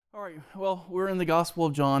All right, well, we're in the Gospel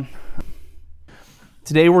of John.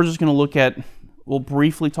 Today we're just going to we'll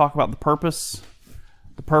briefly talk about the purpose.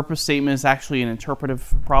 The purpose statement is actually an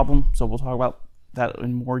interpretive problem, so we'll talk about that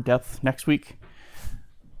in more depth next week.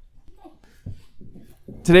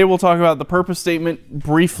 Today we'll talk about the purpose statement.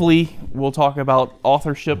 Briefly, we'll talk about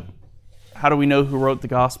authorship. How do we know who wrote the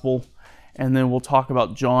Gospel? And then we'll talk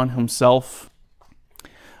about John himself.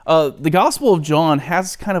 The Gospel of John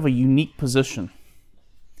has kind of a unique position.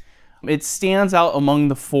 It stands out among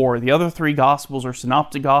the four. The other three Gospels are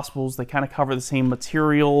synoptic Gospels. They kind of cover the same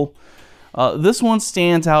material. This one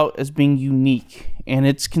stands out as being unique, and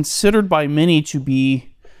it's considered by many to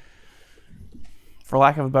be, for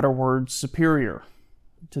lack of a better word, superior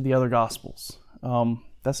to the other Gospels.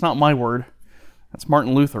 That's not my word. That's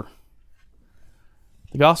Martin Luther.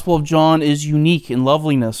 The Gospel of John is unique in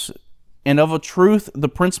loveliness, and of a truth, the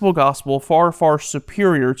principal gospel far, far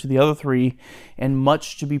superior to the other three, and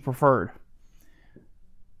much to be preferred.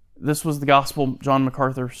 This was the gospel John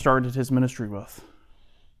MacArthur started his ministry with.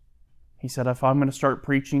 He said, if I'm going to start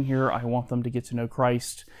preaching here, I want them to get to know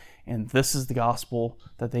Christ, and this is the gospel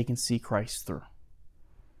that they can see Christ through.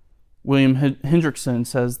 William Hendrickson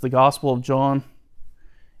says, the Gospel of John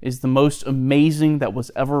is the most amazing that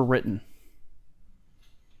was ever written.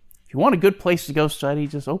 If you want a good place to go study,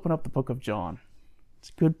 just open up the book of John. It's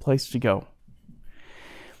a good place to go.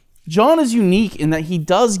 John is unique in that he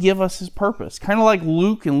does give us his purpose. Kind of like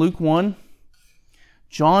Luke in Luke 1,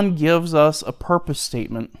 John gives us a purpose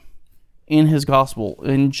statement in his gospel.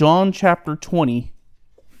 In John chapter 20,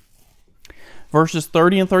 verses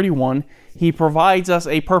 30 and 31, he provides us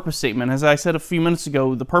a purpose statement. As I said a few minutes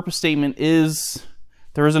ago, the purpose statement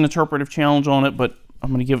there is an interpretive challenge on it, but I'm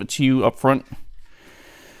going to give it to you up front.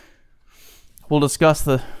 We'll discuss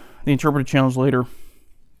the interpretive challenge later.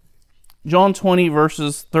 John 20,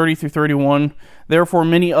 verses 30 through 31. Therefore,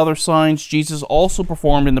 many other signs Jesus also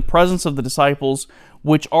performed in the presence of the disciples,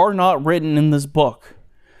 which are not written in this book.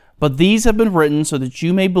 But these have been written so that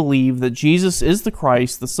you may believe that Jesus is the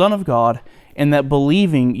Christ, the Son of God, and that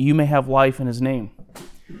believing you may have life in his name.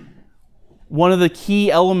 One of the key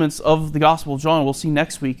elements of the Gospel of John, we'll see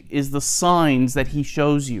next week, is the signs that he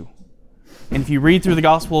shows you. And if you read through the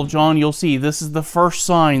Gospel of John, you'll see this is the first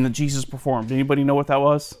sign that Jesus performed. Anybody know what that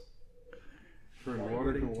was? Turn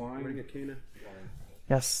water to wine at Cana?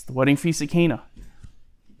 Yes, the wedding feast at Cana.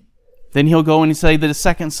 Then he'll go and say the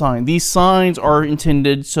second sign. These signs are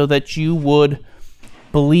intended so that you would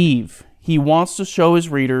believe. He wants to show his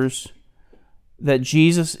readers that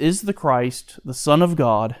Jesus is the Christ, the Son of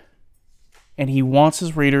God, and he wants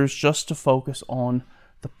his readers just to focus on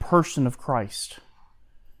the person of Christ.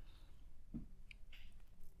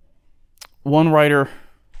 One writer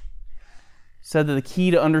said that the key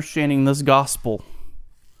to understanding this gospel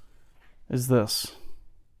is this.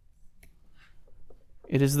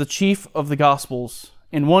 It is the chief of the gospels,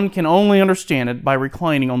 and one can only understand it by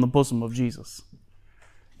reclining on the bosom of Jesus.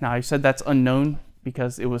 Now, I said that's unknown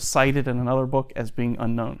because it was cited in another book as being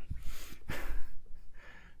unknown.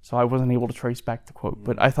 So I wasn't able to trace back the quote,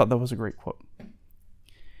 but I thought that was a great quote.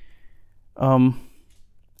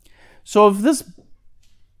 So if this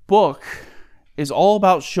book is all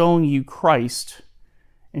about showing you Christ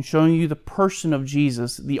and showing you the person of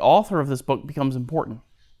Jesus, the author of this book becomes important.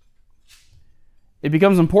 It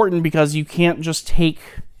becomes important because you can't just take,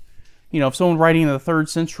 if someone writing in the 3rd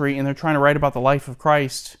century and they're trying to write about the life of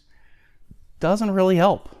Christ, doesn't really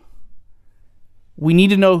help. We need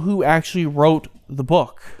to know who actually wrote the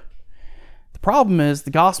book. The problem is the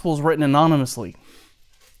gospel is written anonymously.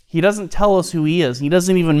 He doesn't tell us who he is. He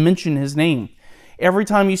doesn't even mention his name. Every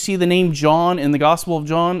time you see the name John in the Gospel of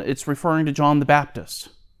John, it's referring to John the Baptist.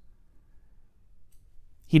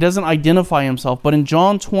 He doesn't identify himself, but in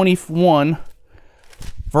John 21,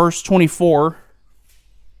 verse 24,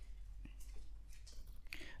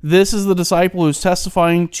 this is the disciple who's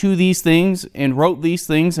testifying to these things and wrote these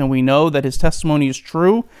things, and we know that his testimony is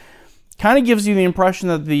true. Kind of gives you the impression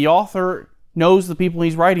that the author knows the people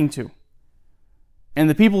he's writing to. And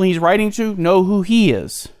the people he's writing to know who he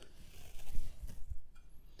is.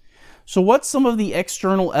 So what's some of the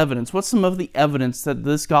external evidence? What's some of the evidence that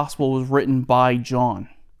this gospel was written by John?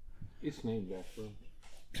 It's named after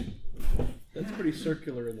him. That's pretty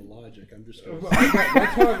circular in the logic. I'm just going to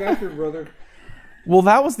That's how I got here, brother. Well,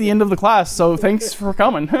 that was the end of the class, so thanks for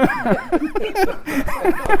coming.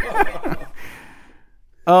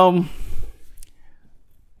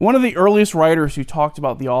 One of the earliest writers who talked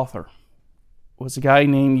about the author was a guy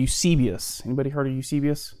named Eusebius. Anybody heard of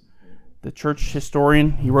Eusebius? The church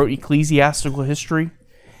historian. He wrote Ecclesiastical History.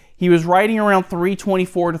 He was writing around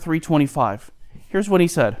 324 to 325. Here's what he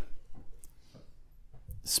said.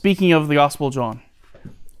 speaking of the Gospel of John,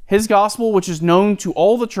 his gospel, which is known to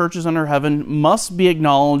all the churches under heaven, must be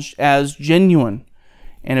acknowledged as genuine.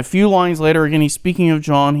 And a few lines later, again, he's speaking of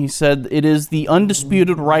John, he said, it is the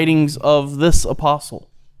undisputed writings of this apostle.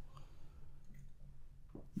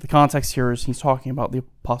 The context here is he's talking about the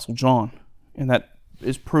Apostle John, and that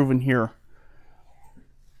is proven here.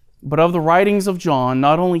 But of the writings of John,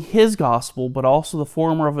 not only his gospel, but also the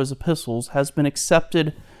former of his epistles, has been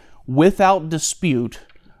accepted without dispute,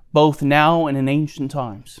 both now and in ancient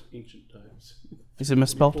times. Ancient times. Is it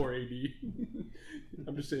misspelled? Before AD.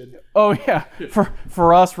 I'm just saying. Oh, yeah.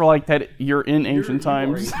 For us, we're like that. You're in ancient You are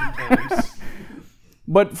times. ancient times.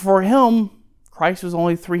 But for him, Christ was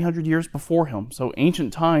only 300 years before him. So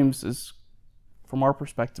ancient times is, from our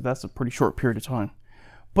perspective, that's a pretty short period of time.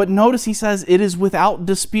 But notice he says it is without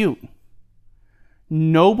dispute.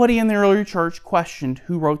 Nobody in the early church questioned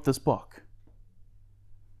who wrote this book.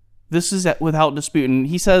 This is without dispute. And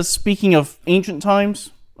he says, speaking of ancient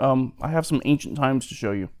times, I have some ancient times to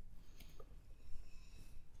show you.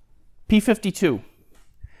 P52.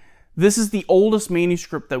 This is the oldest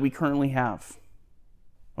manuscript that we currently have.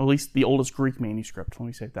 Or at least the oldest Greek manuscript. Let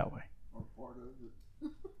me say it that way.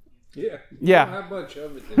 Yeah. Yeah. Don't have much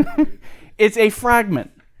of it then. It's a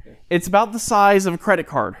fragment. It's about the size of a credit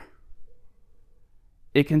card.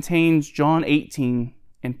 It contains John 18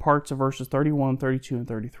 and parts of verses 31, 32, and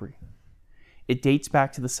 33. It dates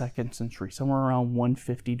back to the 2nd century, somewhere around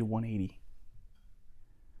 150 to 180.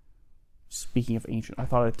 Speaking of ancient, I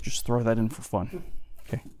thought I'd just throw that in for fun.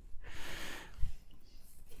 Okay.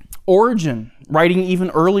 Origen, writing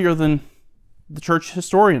even earlier than the church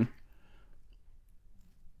historian.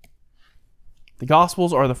 The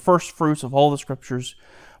Gospels are the first fruits of all the Scriptures,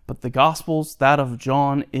 but the Gospels, that of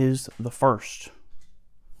John, is the first.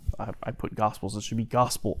 I put Gospels, it should be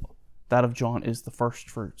Gospel. That of John is the first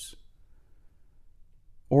fruits.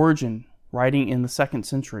 Origen, writing in the 2nd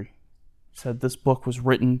century, said this book was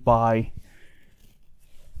written by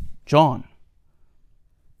John.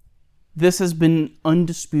 This has been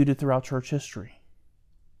undisputed throughout church history.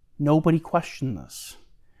 Nobody questioned this.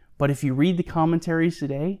 But if you read the commentaries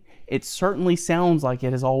today, it certainly sounds like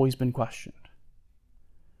it has always been questioned.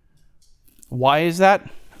 Why is that?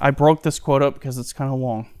 I broke this quote up because it's kind of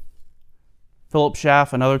long. Philip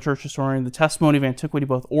Schaff, another church historian, the testimony of antiquity,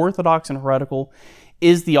 both orthodox and heretical,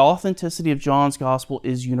 is the authenticity of John's gospel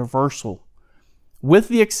is universal, with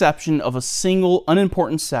the exception of a single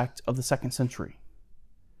unimportant sect of the 2nd century.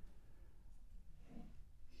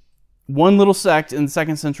 One little sect in the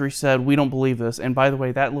 2nd century said, we don't believe this. And by the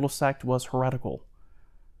way, that little sect was heretical.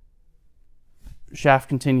 Schaff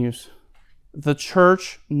continues, the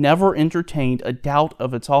church never entertained a doubt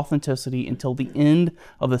of its authenticity until the end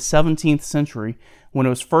of the 17th century, when it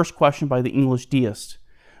was first questioned by the English deists.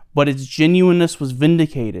 But its genuineness was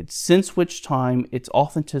vindicated, since which time its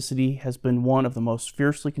authenticity has been one of the most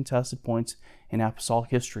fiercely contested points in apostolic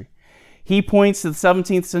history. He points to the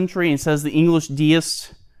 17th century and says the English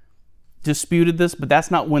deists disputed this, but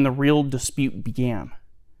that's not when the real dispute began.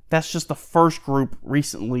 That's just the first group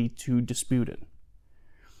recently to dispute it.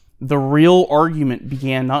 The real argument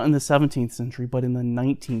began not in the 17th century, but in the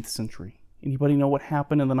 19th century. Anybody know what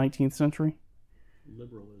happened in the 19th century?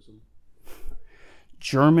 Liberalism.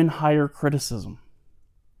 German higher criticism.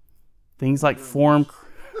 Things like form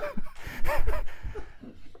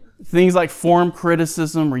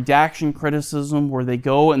criticism, redaction criticism, where they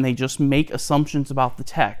go and they just make assumptions about the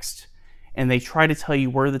text. And they try to tell you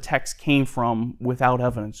where the text came from without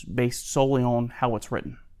evidence, based solely on how it's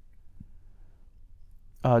written.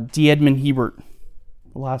 D. Edmund Hebert,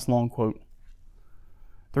 the last long quote.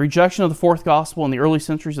 The rejection of the fourth gospel in the early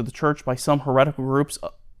centuries of the church by some heretical groups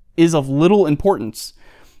is of little importance.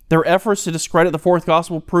 Their efforts to discredit the fourth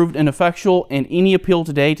gospel proved ineffectual, and any appeal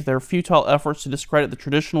today to their futile efforts to discredit the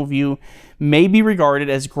traditional view may be regarded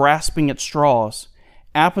as grasping at straws.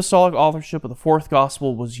 Apostolic authorship of the fourth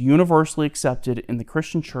gospel was universally accepted in the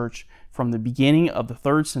Christian church from the beginning of the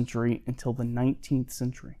 3rd century until the 19th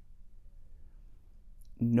century.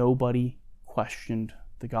 Nobody questioned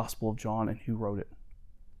the Gospel of John and who wrote it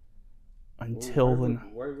until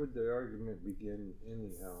Why would the argument begin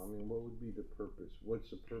anyhow? I mean, what would be the purpose?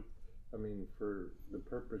 What's the purpose? I mean, for the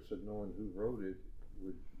purpose of knowing who wrote it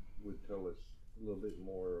would tell us a little bit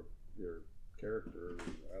more of their character, or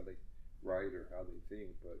how they write or how they think.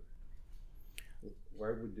 But why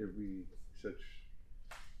would there be such,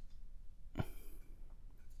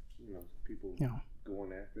 people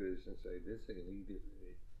going after this and say this ain't needed?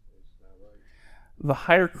 It's not right. The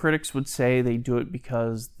higher critics would say they do it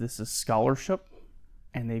because this is scholarship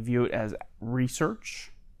and they view it as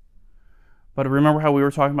research. But remember how we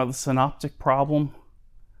were talking about the synoptic problem?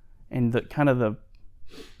 and the kind of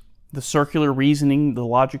the circular reasoning, the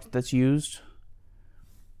logic that's used,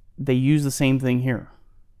 they use the same thing here.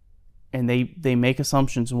 And they make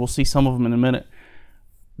assumptions, and we'll see some of them in a minute.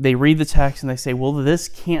 They read the text and they say, well, this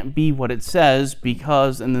can't be what it says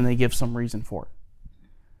because, and then they give some reason for it.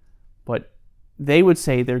 But they would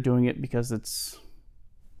say they're doing it because it's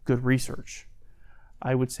good research.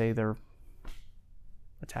 I would say they're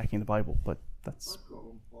attacking the Bible, but that's... I call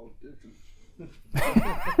them politicians.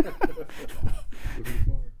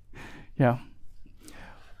 Yeah.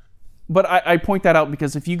 But I point that out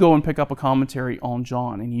because if you go and pick up a commentary on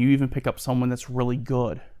John, and you even pick up someone that's really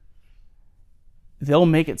good, they'll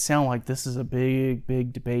make it sound like this is a big,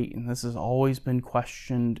 big debate, and this has always been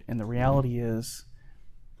questioned, and the reality is,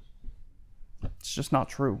 it's just not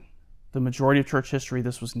true. The majority of church history,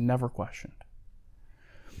 this was never questioned.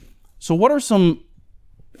 So what are some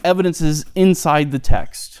evidences inside the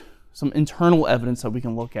text? Some internal evidence that we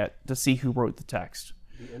can look at to see who wrote the text.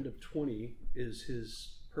 The end of 20 is his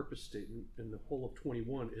purpose statement, and the whole of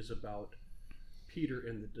 21 is about Peter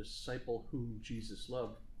and the disciple whom Jesus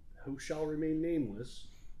loved, who shall remain nameless.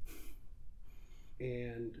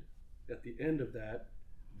 And at the end of that,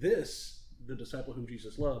 the disciple whom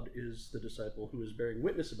Jesus loved, is the disciple who is bearing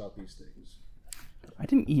witness about these things. I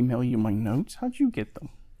didn't email you my notes. How'd you get them?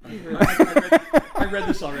 I read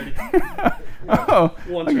this already. Oh,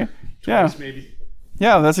 Once okay. or twice, Yeah. maybe.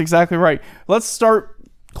 Yeah, that's exactly right. Let's start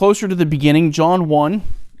closer to the beginning. John 1.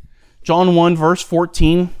 John 1, verse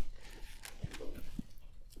 14.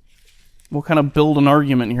 We'll kind of build an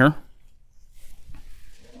argument here.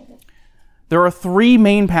 There are three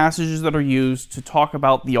main passages that are used to talk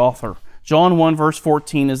about the author. John 1, verse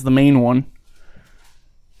 14 is the main one.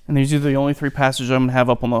 And these are the only three passages I'm going to have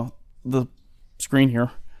up on the screen here.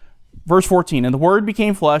 Verse 14, and the Word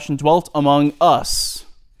became flesh and dwelt among us.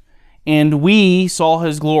 And we saw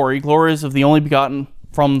his glory. Glory is of the only begotten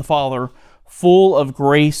from the Father, full of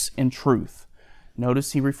grace and truth.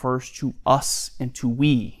 Notice he refers to us and to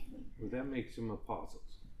we. Well, that makes them apostles.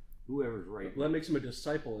 Whoever's right. Well, that makes him a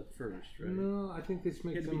disciple at first, right? No, I think this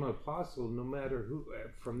makes them apostle no matter who,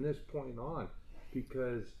 from this point on.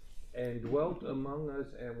 Because, and dwelt among us,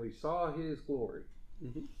 and we saw his glory.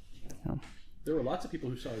 Mm-hmm. Yeah. There were lots of people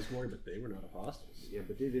who saw his glory, but they were not apostles. Yeah,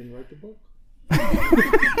 but they didn't write the book.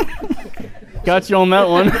 Got you on that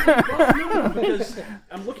one. Well, no, because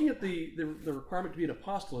I'm looking at the requirement to be an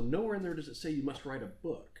apostle, and nowhere in there does it say you must write a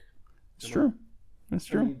book. It's true. It's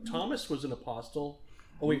I true. mean, Thomas was an apostle.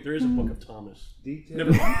 Oh wait, there is a book of Thomas. Details.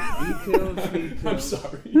 Never mind. Details. I'm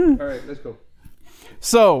sorry. All right, let's go.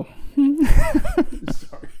 So,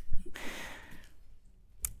 Sorry.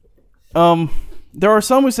 there are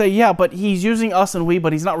some who say, yeah, but he's using us and we,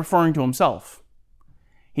 but he's not referring to himself.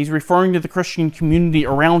 He's referring to the Christian community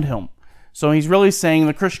around him. So he's really saying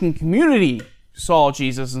the Christian community saw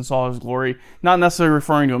Jesus and saw his glory, not necessarily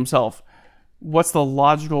referring to himself. What's the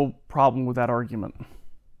logical problem with that argument?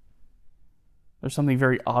 There's something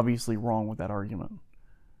very obviously wrong with that argument.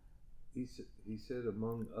 He said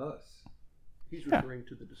among us. He's referring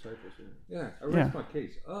to the disciples here. Yeah, I rest my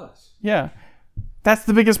case. Us. Yeah. That's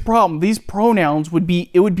the biggest problem. These pronouns it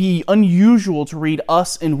would be unusual to read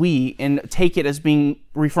us and we and take it as being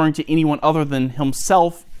referring to anyone other than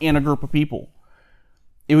himself and a group of people.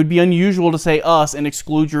 It would be unusual to say us and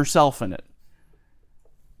exclude yourself in it.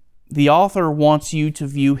 The author wants you to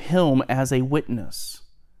view him as a witness.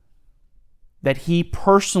 That he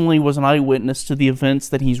personally was an eyewitness to the events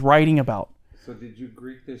that he's writing about. So did you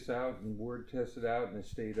Greek this out and word test it out and it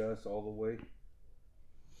stayed us all the way?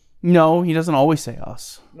 No, he doesn't always say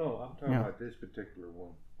us. No, I'm talking about this particular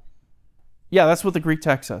one. Yeah, that's what the Greek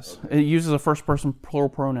text says. Okay. It uses a first person plural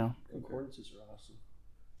pronoun. Concordances are awesome.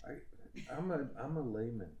 I'm a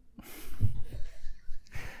layman.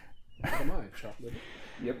 Am I, chocolate?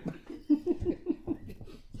 Yep.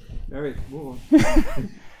 All right, move on.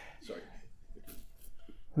 Sorry.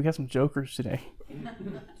 We got some jokers today.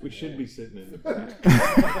 We should be sitting in the back.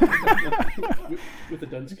 With a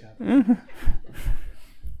dunce cap.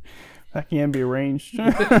 That can be arranged.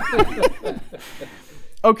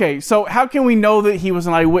 Okay, so how can we know that he was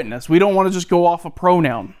an eyewitness? We don't want to just go off a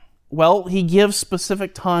pronoun. Well, he gives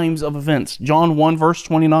specific times of events. John 1, verse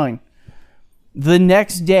 29. The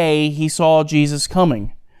next day he saw Jesus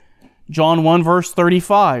coming. John 1, verse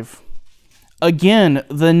 35. Again,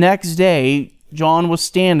 the next day, John was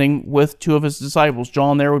standing with two of his disciples.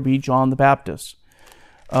 John there would be John the Baptist.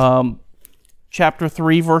 Chapter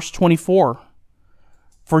 3, verse 24.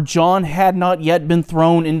 For John had not yet been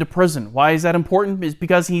thrown into prison. Why is that important? It's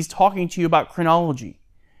because he's talking to you about chronology.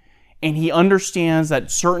 And he understands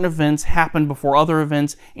that certain events happen before other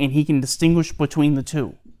events, and he can distinguish between the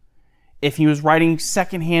two. If he was writing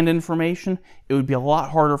secondhand information, it would be a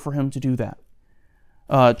lot harder for him to do that.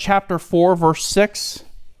 Chapter 4, verse 6.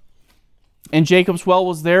 And Jacob's well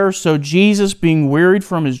was there, so Jesus, being wearied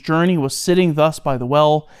from his journey, was sitting thus by the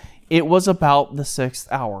well. It was about the 6th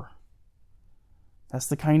hour. That's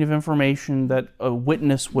the kind of information that a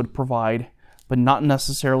witness would provide, but not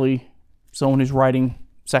necessarily someone who's writing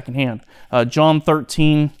secondhand. John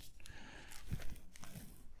 13,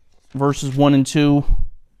 verses 1 and 2.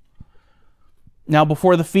 Now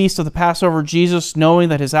before the feast of the Passover, Jesus, knowing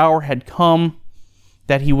that his hour had come,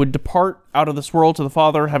 that he would depart out of this world to the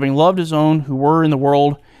Father, having loved his own who were in the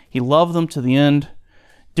world, he loved them to the end.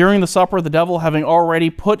 During the supper, the devil, having already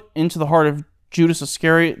put into the heart of Judas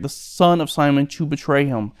Iscariot, the son of Simon, to betray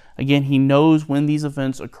him. Again, he knows when these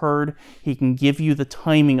events occurred. He can give you the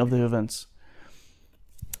timing of the events.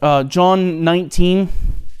 John 19.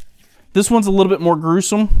 This one's a little bit more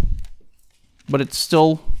gruesome, but it's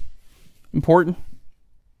still important.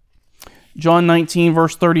 John 19,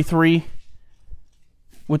 verse 33.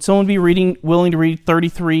 Would someone be willing to read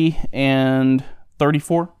 33 and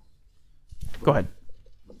 34? Go ahead,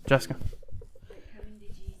 Jessica. Coming to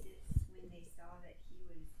Jesus, when they saw that he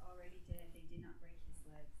was already dead, they did not break his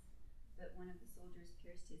legs. But one of the soldiers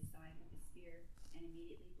pierced his side with a spear, and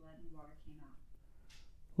immediately blood and water came out.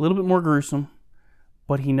 A little bit more gruesome,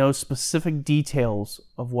 but he knows specific details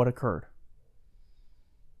of what occurred.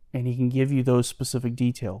 And he can give you those specific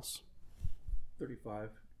details.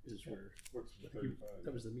 35 is where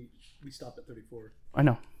that was the meat. We stopped at 34. I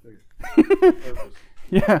know. Purpose.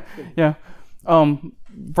 Yeah.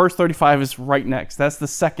 Verse 35 is right next. That's the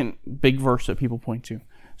second big verse that people point to.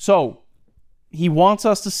 So, he wants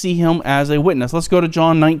us to see him as a witness. Let's go to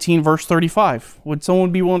John 19, verse 35. Would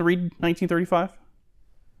someone be willing to read 19:35?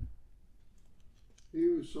 He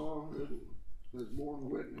who saw him is borne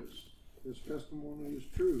witness. His testimony is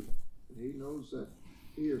true, and he knows that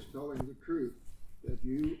he is telling the truth, that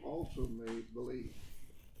you also may believe.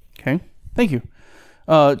 Okay, thank you.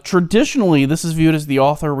 Traditionally, this is viewed as the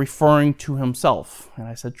author referring to himself. And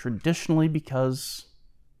I said traditionally because...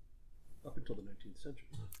 Up until the 19th century.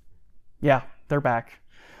 Yeah, they're back.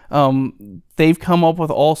 They've come up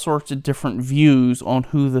with all sorts of different views on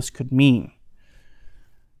who this could mean.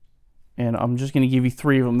 And I'm just going to give you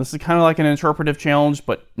 3 of them. This is kind of like an interpretive challenge,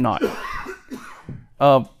 but not.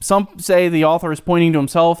 Some say the author is pointing to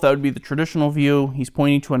himself. That would be the traditional view. He's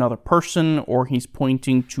pointing to another person, or he's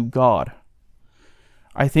pointing to God.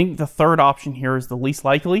 I think the third option here is the least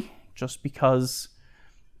likely, just because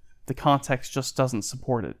the context just doesn't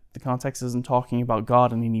support it. The context isn't talking about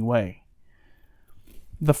God in any way.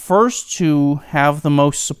 The first 2 have the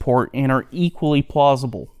most support and are equally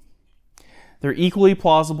plausible. They're equally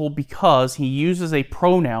plausible because he uses a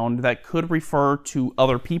pronoun that could refer to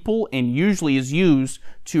other people and usually is used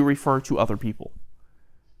to refer to other people.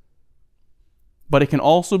 But it can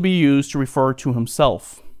also be used to refer to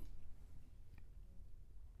himself.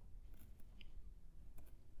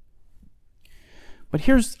 But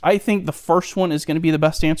I think the first one is going to be the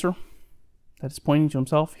best answer. That is pointing to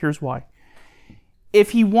himself. Here's why.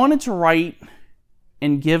 If he wanted to write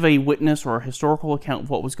and give a witness or a historical account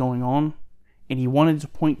of what was going on, and he wanted to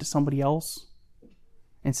point to somebody else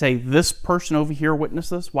and say, this person over here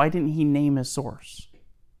witnessed this, why didn't he name his source?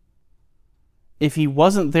 If he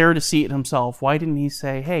wasn't there to see it himself, why didn't he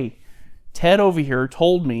say, hey, Ted over here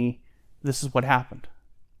told me this is what happened?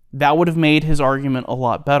 That would have made his argument a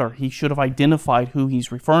lot better. He should have identified who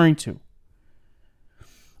he's referring to.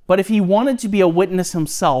 But if he wanted to be a witness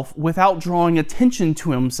himself without drawing attention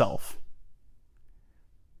to himself,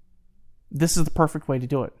 this is the perfect way to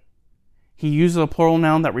do it. He uses a plural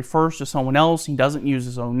noun that refers to someone else. He doesn't use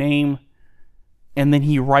his own name. And then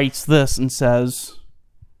he writes this and says,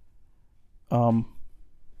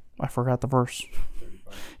 I forgot the verse.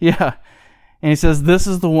 35. Yeah. And he says, this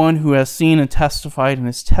is the one who has seen and testified, and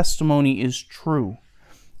his testimony is true.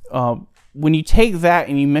 When you take that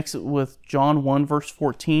and you mix it with John 1, verse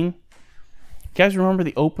 14, you guys remember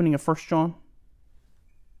the opening of 1 John?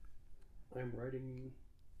 I'm writing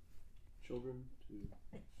children to...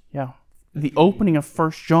 Yeah. The opening of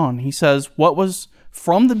 1 John, he says, what was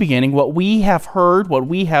from the beginning, what we have heard, what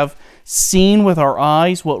we have seen with our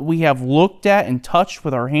eyes, what we have looked at and touched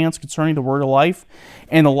with our hands concerning the word of life.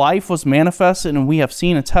 And the life was manifested, and we have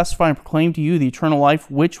seen and testified and proclaimed to you the eternal life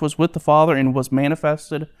which was with the Father and was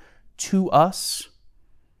manifested to us.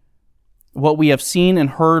 What we have seen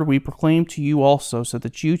and heard we proclaim to you also, so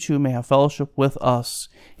that you too may have fellowship with us.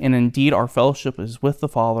 And indeed our fellowship is with the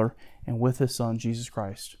Father and with His Son, Jesus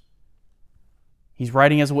Christ. He's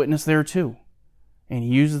writing as a witness there too. And he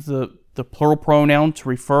uses the the plural pronoun to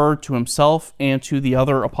refer to himself and to the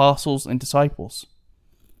other apostles and disciples.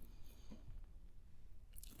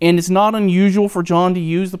 And it's not unusual for John to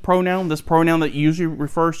use this pronoun that usually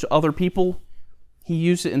refers to other people. He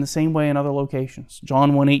used it in the same way in other locations.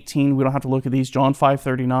 John 1:18, we don't have to look at these. John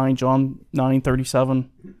 5:39, John 9:37.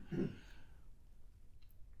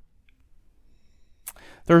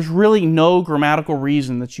 There's really no grammatical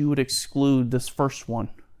reason that you would exclude this first one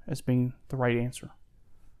as being the right answer.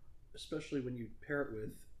 Especially when you pair it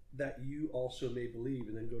with that you also may believe,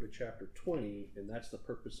 and then go to chapter 20, and that's the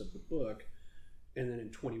purpose of the book. And then in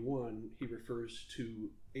 21, he refers to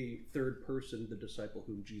a third person, the disciple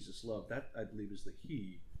whom Jesus loved. That, I believe, is the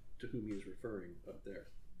he to whom he is referring up there.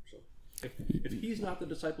 So if he's not the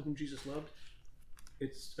disciple whom Jesus loved,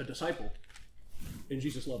 it's a disciple, and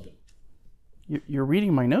Jesus loved him. You're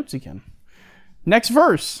reading my notes again. Next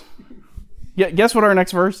verse. Yeah, guess what our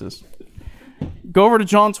next verse is? Go over to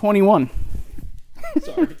John 21.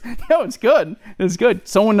 Sorry. No, it's good. It's good.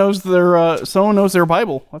 Someone knows their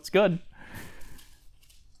Bible. That's good.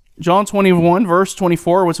 John 21, verse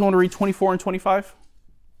 24. Would someone read 24 and 25?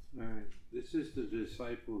 All right. This is the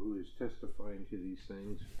disciple who is testifying to these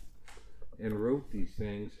things and wrote these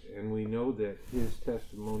things, and we know that his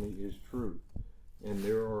testimony is true. And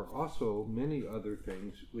there are also many other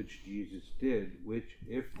things which Jesus did, which,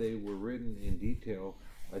 if they were written in detail,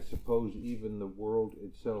 I suppose even the world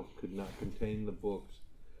itself could not contain the books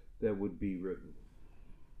that would be written.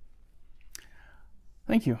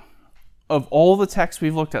 Thank you. Of all the texts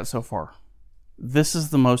we've looked at so far, this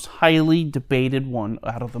is the most highly debated one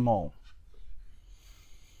out of them all.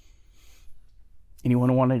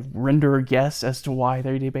 Anyone want to render a guess as to why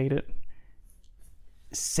they debate it?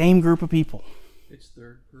 Same group of people. It's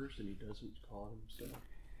third person. He doesn't call himself.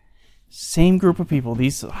 Same group of people.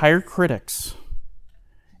 These higher critics.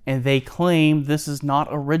 And they claim this is not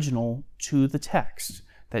original to the text.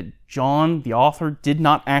 That John, the author, did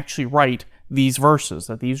not actually write these verses,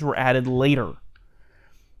 that these were added later.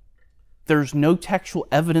 There's no textual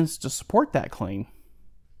evidence to support that claim.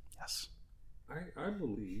 Yes. I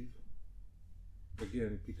believe,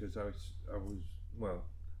 again, because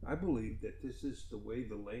I believe that this is the way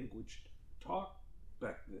the language talked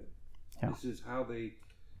back then. Yeah. This is how they,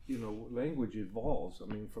 language evolves.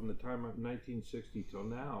 I mean, from the time of 1960 till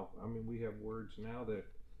now, I mean, we have words now that...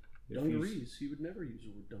 Dungarees. He would never use the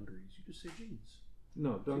word dungarees. You just say jeans.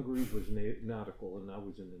 No, dungarees was nautical, and I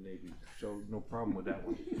was in the Navy, so no problem with that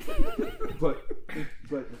one.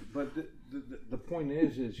 but the point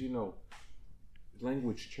is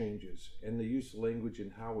language changes, and the use of language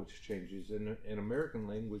and how it changes. In American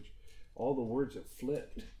language, all the words have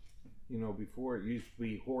flipped. Before it used to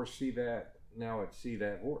be horse, see that. Now it's see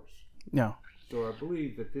that horse. Yeah. So I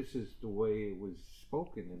believe that this is the way it was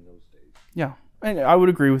spoken in those days. Yeah, and I would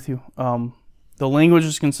agree with you. The language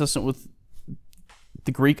is consistent with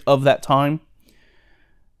the Greek of that time.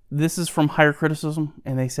 This is from higher criticism,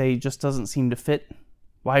 and they say it just doesn't seem to fit.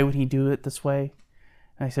 Why would he do it this way?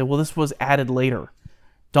 And I say, well, this was added later.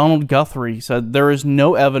 Donald Guthrie said, there is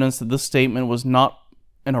no evidence that this statement was not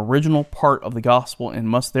an original part of the gospel and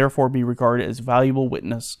must therefore be regarded as valuable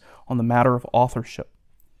witness on the matter of authorship.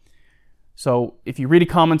 So if you read a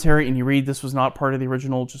commentary and you read this was not part of the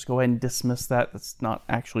original, just go ahead and dismiss that. That's not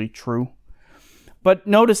actually true. But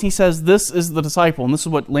notice he says this is the disciple, and this is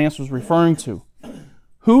what Lance was referring to.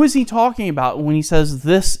 Who is he talking about when he says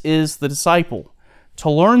this is the disciple? To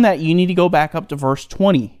learn that, you need to go back up to verse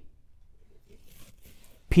 20.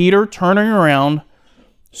 Peter, turning around,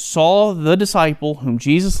 saw the disciple whom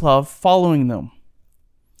Jesus loved following them,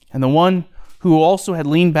 and the one who also had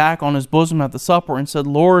leaned back on his bosom at the supper and said,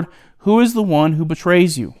 Lord, who is the one who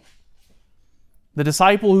betrays you? The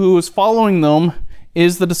disciple who is following them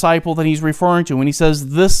is the disciple that he's referring to when he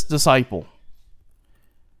says this disciple.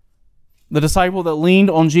 The disciple that leaned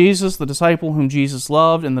on Jesus, the disciple whom Jesus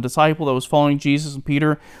loved, and the disciple that was following Jesus and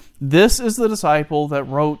Peter. This is the disciple that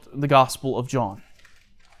wrote the Gospel of John.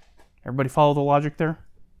 Everybody follow the logic there?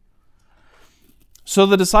 So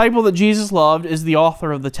the disciple that Jesus loved is the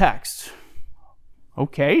author of the text.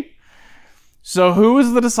 Okay. So who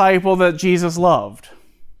is the disciple that Jesus loved?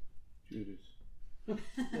 Judas.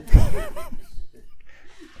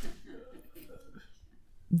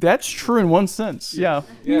 That's true in one sense, yeah.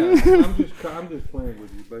 Yeah, I'm just playing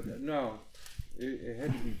with you, but no, it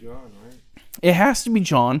had to be John, right? It has to be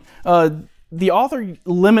John. The author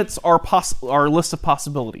limits our list of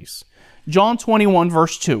possibilities. John 21,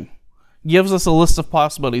 verse 2, gives us a list of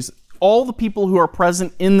possibilities. All the people who are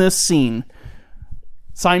present in this scene,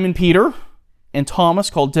 Simon Peter, and Thomas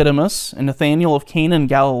called Didymus, and Nathanael of Cana in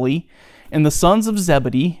Galilee, and the sons of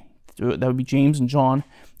Zebedee, that would be James and John,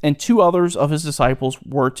 and 2 others of his disciples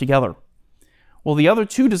were together. Well, the other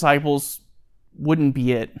 2 disciples wouldn't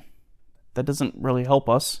be it. That doesn't really help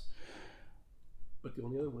us. But the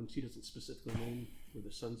only other ones he doesn't specifically name were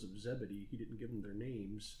the sons of Zebedee. He didn't give them their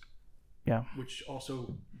names. Yeah. Which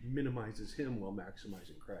also minimizes him while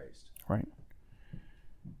maximizing Christ. Right.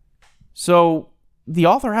 So the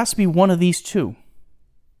author has to be one of these 2.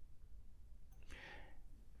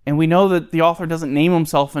 And we know that the author doesn't name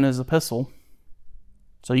himself in his epistle.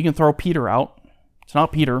 So you can throw Peter out. It's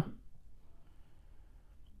not Peter.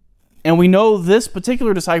 And we know this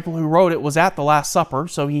particular disciple who wrote it was at the Last Supper,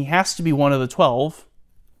 so he has to be one of the 12.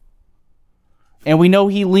 And we know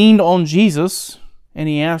he leaned on Jesus, and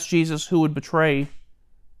he asked Jesus who would betray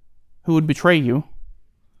you.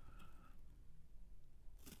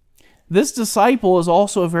 This disciple is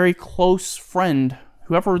also a very close friend.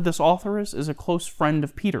 Whoever this author is a close friend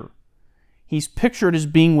of Peter. He's pictured as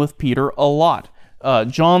being with Peter a lot.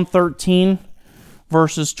 John 13,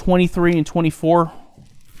 verses 23 and 24.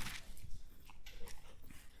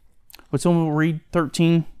 Would someone read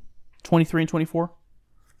 13, 23 and 24?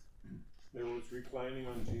 There was reclining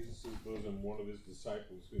on Jesus' bosom one of his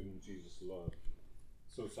disciples whom Jesus loved.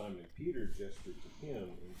 So Simon Peter gestured to him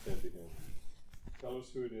and said to him, "Tell us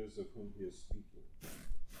who it is of whom he is speaking."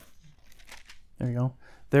 There you go.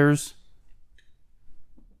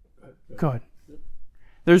 Go ahead.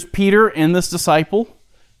 There's Peter and this disciple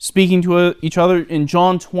speaking to each other. In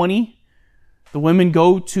John 20, the women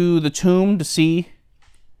go to the tomb to see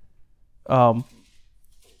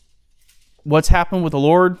what's happened with the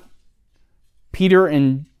Lord. Peter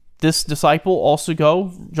and this disciple also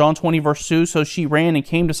go. John 20, verse 2, so she ran and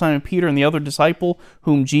came to Simon Peter and the other disciple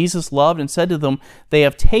whom Jesus loved and said to them, "They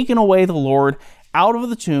have taken away the Lord out of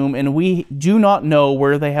the tomb, and we do not know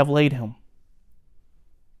where they have laid him."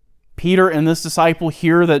 Peter and this disciple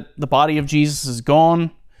hear that the body of Jesus is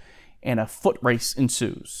gone, and a foot race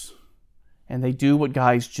ensues. And they do what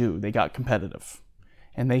guys do. They got competitive.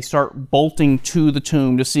 And they start bolting to the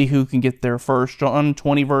tomb to see who can get there first. John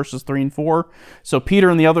 20, verses 3 and 4. So Peter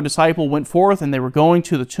and the other disciple went forth, and they were going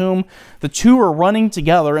to the tomb. The 2 were running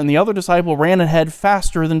together, and the other disciple ran ahead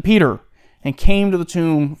faster than Peter and came to the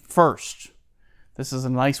tomb first. This is a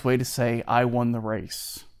nice way to say, I won the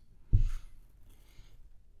race.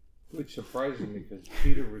 Which surprises me because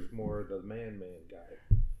Peter was more the man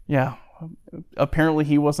guy. Yeah. Apparently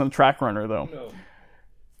he wasn't a track runner, though. No.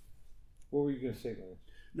 What were you going to say, Lance?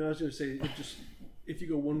 No, I was going to say, if you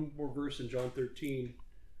go one more verse in John 13,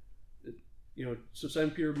 so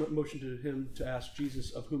Simon Peter motioned to him to ask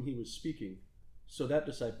Jesus of whom he was speaking. So that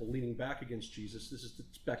disciple, leaning back against Jesus, this is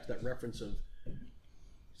back to that reference of,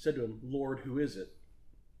 said to him, "Lord, who is it?"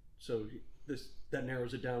 So that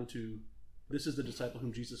narrows it down to, this is the disciple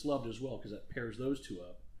whom Jesus loved as well, because that pairs those 2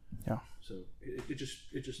 up. Yeah. So it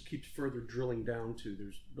just keeps further drilling down to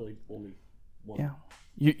there's really only one. Yeah.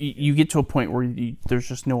 You get to a point where there's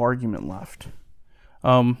just no argument left.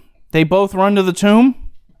 They both run to the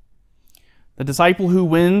tomb. The disciple who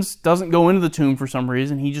wins doesn't go into the tomb for some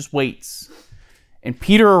reason. He just waits. And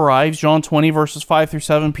Peter arrives, John 20, verses 5 through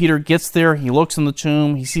 7. Peter gets there. He looks in the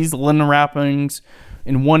tomb. He sees the linen wrappings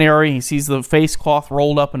in one area. He sees the face cloth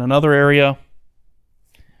rolled up in another area.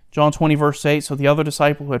 John 20, verse 8. So the other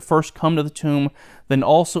disciple who had first come to the tomb then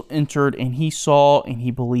also entered, and he saw and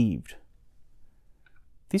he believed.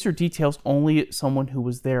 These are details only someone who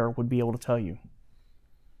was there would be able to tell you.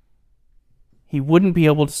 He wouldn't be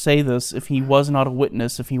able to say this if he was not a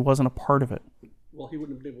witness, if he wasn't a part of it. Well, he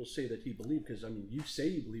wouldn't be able to say that he believed, because, you say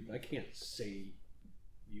you believe, but I can't say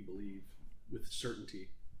you believe with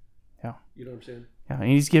certainty. Yeah. You know what I'm saying? Yeah, and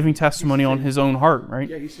he's giving testimony on his own heart, right?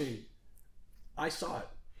 Yeah, he's saying, I saw it,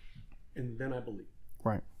 and then I believe.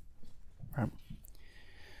 Right. I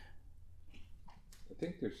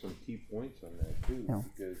think there's some key points on that too, Yeah.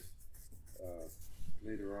 because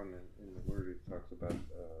later on in the Word it talks about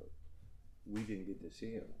we didn't get to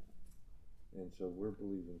see him, and so we're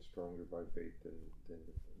believing stronger by faith than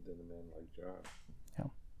a man like John.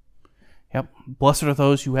 Yep. Blessed are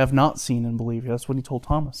those who have not seen and believed. That's what he told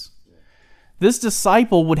Thomas. Yeah. This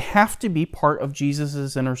disciple would have to be part of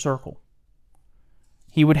Jesus' inner circle.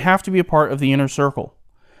 He would have to be a part of the inner circle.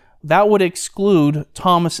 That would exclude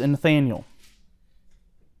Thomas and Nathaniel.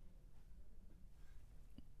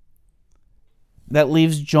 That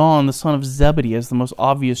leaves John, the son of Zebedee, as the most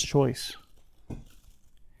obvious choice.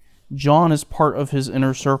 John is part of his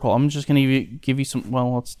inner circle. I'm just going to give you some...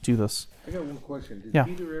 Well, let's do this. I got one question. Did Yeah.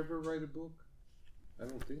 Peter ever write a book? I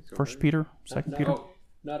don't think so. First right? Peter, Second Peter.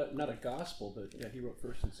 Not a gospel, but yeah, he wrote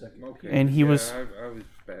First and Second. Okay. And he was... I was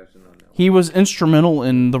passing on that one. He was instrumental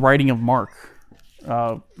in the writing of Mark.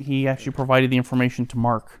 He actually provided the information to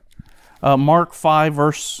Mark. Mark 5,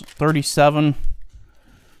 verse 37.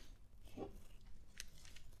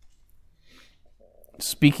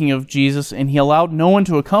 Speaking of Jesus, and he allowed no one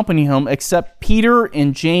to accompany him except Peter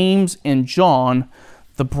and James and John,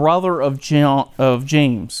 the brother of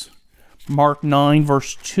James. Mark 9,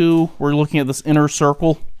 verse 2, we're looking at this inner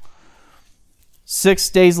circle. 6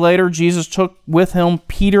 days later, Jesus took with him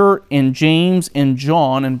Peter and James and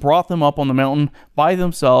John and brought them up on the mountain by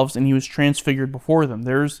themselves, and he was transfigured before them.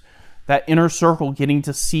 There's that inner circle getting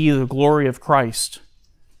to see the glory of Christ.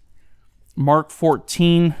 Mark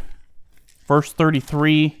 14, verse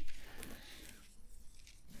 33.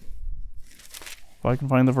 If I can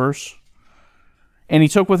find the verse. And he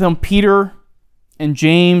took with him Peter and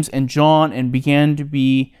James and John and began to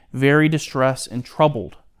be very distressed and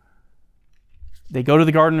troubled. They go to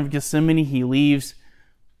the Garden of Gethsemane. He leaves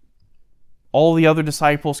all the other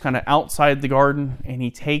disciples kind of outside the garden, and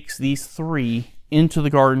he takes these three into the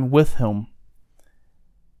garden with him.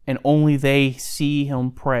 And only they see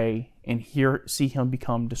him pray and see him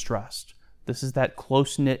become distressed. This is that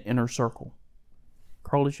close-knit inner circle.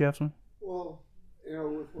 Carl, did you have something? Well,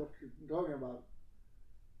 with what you're talking about,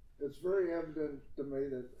 it's very evident to me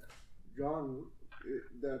that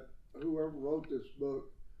that whoever wrote this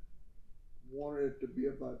book wanted it to be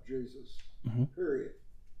about Jesus, period.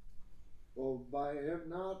 Well, by him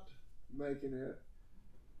not making it,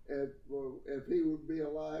 if he would be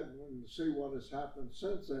alive and see what has happened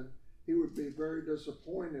since then, he would be very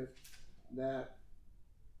disappointed that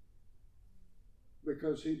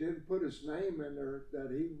because he didn't put his name in there,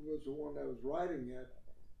 that he was the one that was writing it.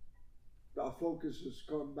 The focus has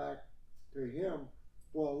come back to him.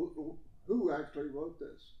 Well, who actually wrote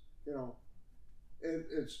this?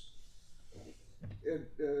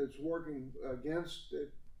 It's working against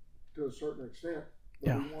it to a certain extent.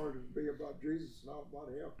 But he wanted it to be about Jesus, not about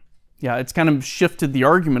him. Yeah, it's kind of shifted the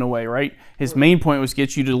argument away, right? His main point was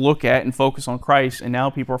get you to look at and focus on Christ, and now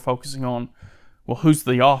people are focusing on, well, who's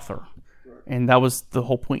the author? Right. And that was the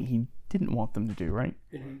whole point he didn't want them to do, right?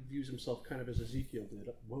 And he views himself kind of as Ezekiel did.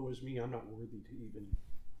 Woe is me, I'm not worthy to even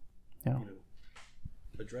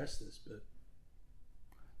address this. But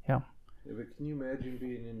yeah, but can you imagine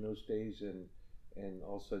being in those days and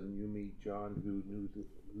all of a sudden you meet John who knew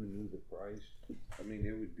the Christ? I mean,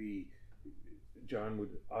 it would be, John would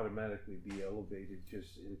automatically be elevated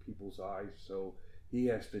just in people's eyes, so he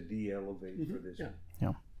has to de-elevate for this.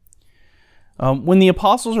 Yeah. When the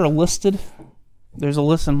apostles are listed, there's a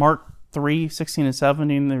list in Mark 3, 16 and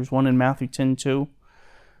 17. There's one in Matthew 10, 2.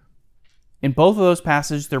 In both of those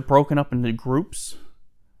passages, they're broken up into groups.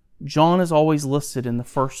 John is always listed in the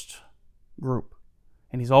first group,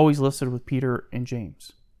 and he's always listed with Peter and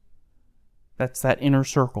James. That's that inner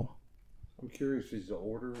circle. I'm curious, is the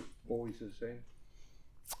order always the same?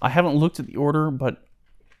 I haven't looked at the order, but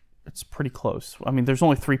it's pretty close. I mean, there's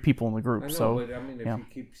only 3 people in the group. I know, so, but I mean, if you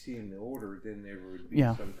keep seeing the order, then there would be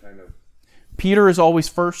some kind of... Peter is always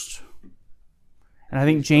first, and I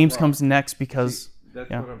think James comes next because... That's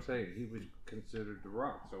what I'm saying. He was considered the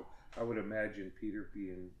rock, so I would imagine Peter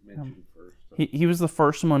being mentioned first. So. He was the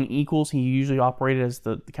first among equals. He usually operated as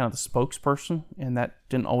the kind of the spokesperson, and that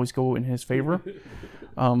didn't always go in his favor.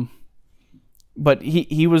 But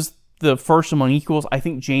he was the first among equals. I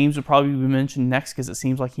think James would probably be mentioned next because it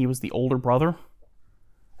seems like he was the older brother.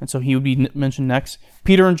 And so he would be mentioned next.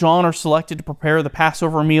 Peter and John are selected to prepare the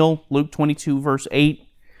Passover meal, Luke 22, verse 8.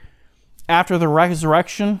 After the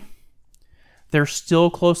resurrection, they're still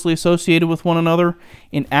closely associated with one another.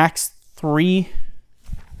 In Acts 3,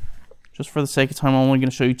 just for the sake of time, I'm only going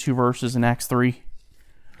to show you 2 verses in Acts 3.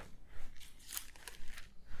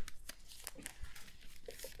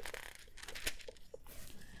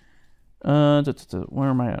 Where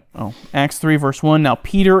am I at? Oh, Acts 3, verse 1. Now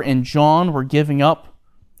Peter and John were going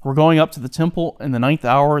up to the temple in the 9th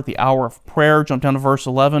hour, the hour of prayer. Jump down to verse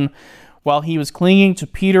 11. While he was clinging to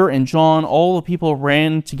Peter and John, all the people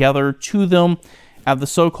ran together to them at the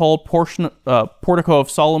so-called portico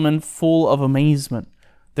of Solomon, full of amazement.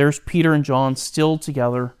 There's Peter and John still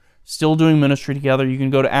together, still doing ministry together. You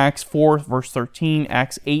can go to Acts 4, verse 13,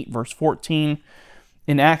 Acts 8, verse 14.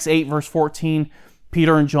 In Acts 8, verse 14,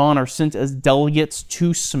 Peter and John are sent as delegates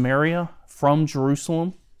to Samaria from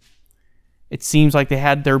Jerusalem. It seems like they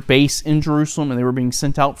had their base in Jerusalem and they were being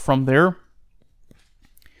sent out from there.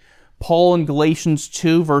 Paul in Galatians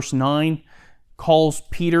 2, verse 9, calls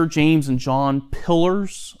Peter, James, and John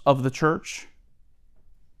pillars of the church.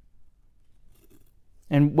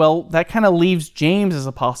 And, well, that kind of leaves James as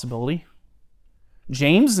a possibility.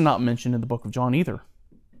 James is not mentioned in the book of John either.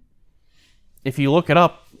 If you look it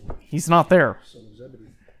up, he's not there.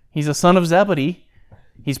 He's a son of Zebedee,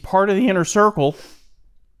 He's part of the inner circle.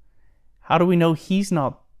 How do we know he's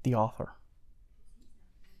not the author?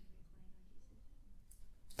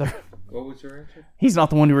 What was your answer? He's not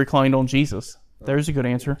the one who reclined on Jesus. There's a good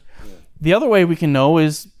answer. The other way we can know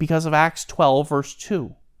is because of Acts 12, verse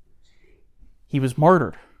 2. He was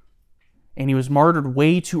martyred. And he was martyred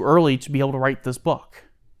way too early to be able to write this book.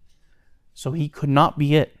 So he could not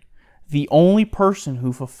be it. The only person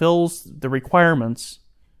who fulfills the requirements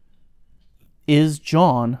is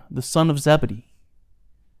John, the son of Zebedee.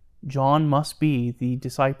 John must be the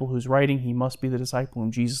disciple who's writing. He must be the disciple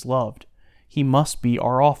whom Jesus loved. He must be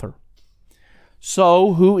our author.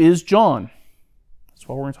 So, who is John? That's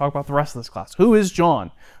what we're going to talk about the rest of this class. Who is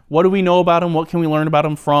John? What do we know about him? What can we learn about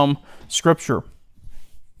him from Scripture?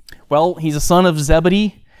 Well, he's a son of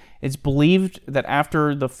Zebedee. It's believed that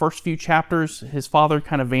after the first few chapters, his father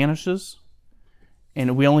kind of vanishes,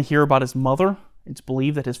 and we only hear about his mother. It's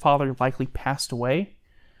believed that his father likely passed away.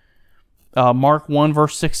 Mark 1,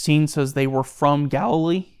 verse 16 says they were from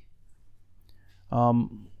Galilee.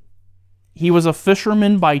 He was a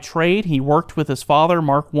fisherman by trade. He worked with his father.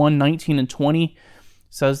 Mark 1, 19 and 20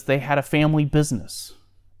 says they had a family business,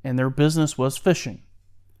 and their business was fishing.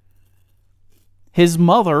 His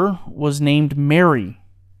mother was named Mary.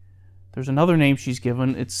 There's another name she's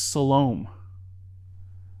given. It's Salome.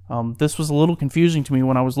 This was a little confusing to me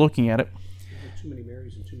when I was looking at it. There are too many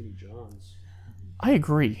Marys and too many Johns. I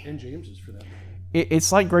agree. And Jameses, for that matter.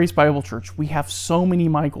 It's like Grace Bible Church. We have so many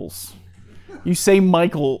Michaels. You say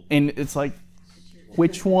Michael, and it's like,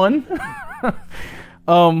 which one?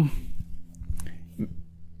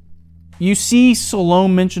 You see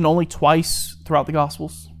Salome mentioned only twice throughout the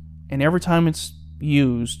Gospels, and every time it's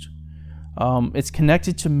used, it's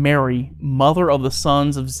connected to Mary, mother of the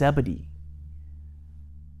sons of Zebedee.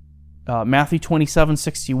 Matthew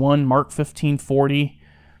 27:61, Mark 15:40.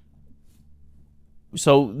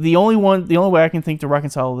 So the only way I can think to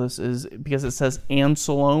reconcile this is because it says and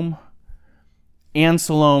Salome. And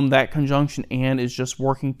Salome, that conjunction and is just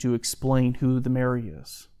working to explain who the Mary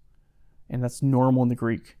is. And that's normal in the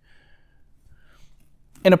Greek.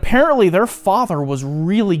 And apparently their father was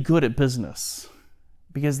really good at business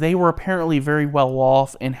because they were apparently very well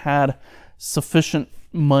off and had sufficient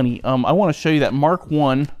money. I want to show you that Mark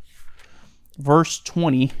 1, verse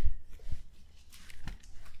 20.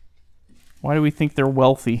 Why do we think they're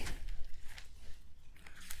wealthy?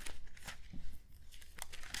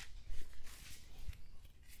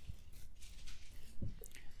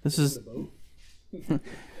 This is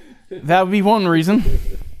that would be one reason.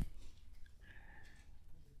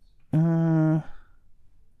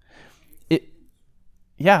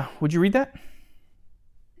 Yeah, would you read that?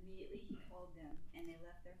 Immediately he called them, and they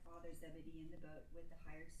left their father Zebedee in the boat with the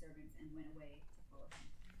hired servants and went away to follow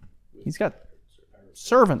him. He's got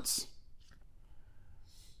servants.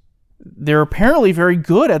 They're apparently very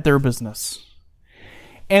good at their business.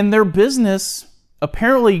 And their business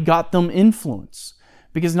apparently got them influence.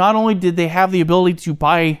 Because not only did they have the ability to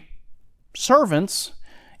buy servants,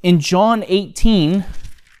 in John 18,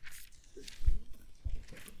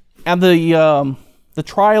 at the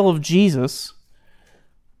trial of Jesus,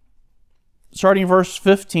 starting in verse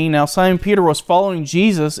 15, now Simon Peter was following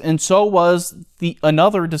Jesus, and so was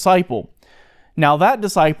another disciple. Now that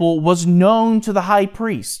disciple was known to the high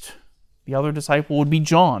priest. The other disciple would be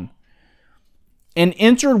John. And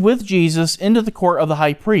entered with Jesus into the court of the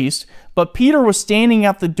high priest, but Peter was standing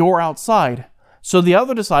at the door outside. So the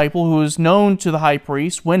other disciple, who was known to the high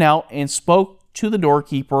priest, went out and spoke to the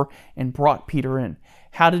doorkeeper and brought Peter in.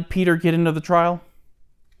 How did Peter get into the trial?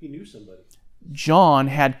 He knew somebody. John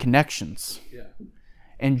had connections. Yeah.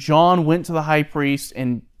 And John went to the high priest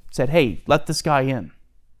and said, hey, let this guy in.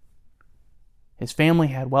 His family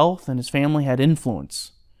had wealth and his family had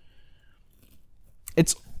influence.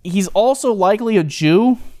 He's also likely a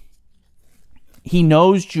Jew. He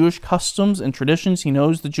knows Jewish customs and traditions. He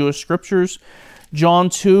knows the Jewish scriptures. John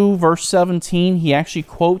 2, verse 17, he actually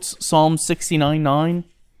quotes Psalm 69:9.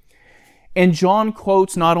 And John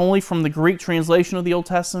quotes not only from the Greek translation of the Old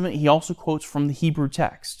Testament, he also quotes from the Hebrew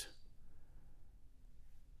text.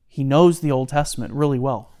 He knows the Old Testament really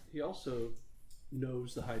well. He also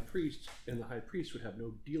knows the high priest, and the high priest would have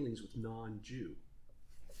no dealings with non-Jew.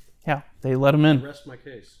 Yeah, they let him in. Rest my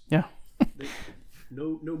case. Yeah.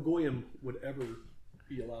 No goyim would ever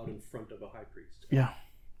be allowed in front of a high priest. Yeah,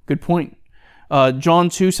 good point. John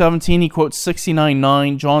 2:17, he quotes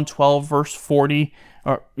 69:9. John 12, verse 40.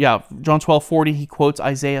 John 12:40, he quotes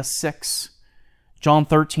Isaiah 6. John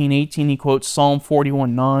 13:18, he quotes Psalm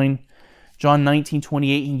 41:9. John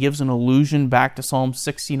 19:28, he gives an allusion back to Psalm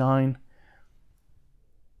 69.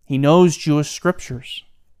 He knows Jewish scriptures.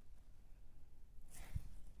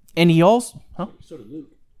 And he also, huh? So did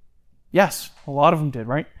Luke. Yes, a lot of them did,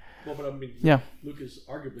 right? Well, but I mean, Yeah. Luke is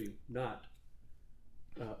arguably not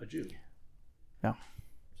a Jew. Yeah.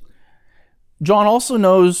 John also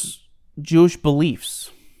knows Jewish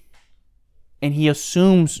beliefs, and he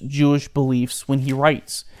assumes Jewish beliefs when he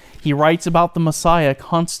writes. He writes about the Messiah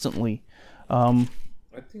constantly. I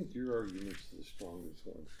think your argument's the strongest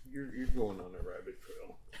one. You're going on a rabbit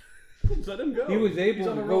trail. Let him go. He was He's able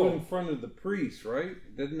on to a go roll. in front of the priest, right?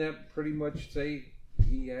 Doesn't that pretty much say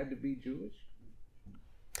he had to be Jewish?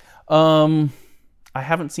 I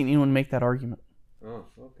haven't seen anyone make that argument. Oh,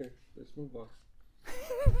 okay. Let's move on.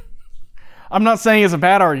 I'm not saying it's a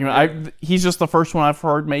bad argument. He's just the first one I've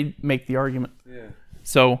heard make the argument. Yeah.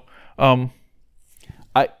 So, the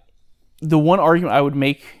one argument I would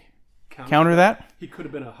make counter that. He could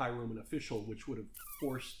have been a high Roman official, which would have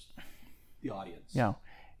forced the audience. Yeah,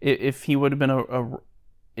 if he would have been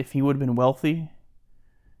if he would have been wealthy,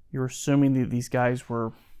 you're assuming that these guys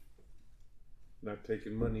were. Not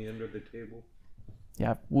taking money under the table.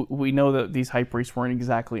 Yeah, we know that these high priests weren't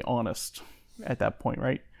exactly honest at that point,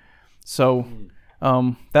 right? So,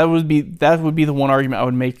 that would be the one argument I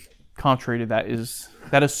would make contrary to that, is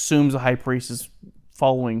that assumes a high priest is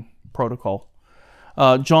following protocol.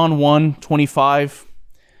 John 1:25,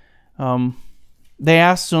 they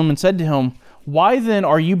asked him and said to him, "Why then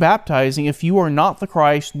are you baptizing if you are not the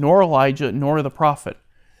Christ, nor Elijah, nor the prophet?"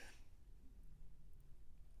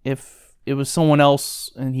 If it was someone else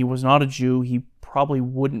and he was not a Jew, he probably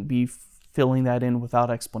wouldn't be filling that in without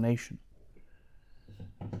explanation.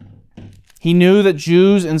 He knew that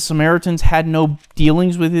Jews and Samaritans had no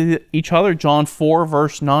dealings with each other. John 4,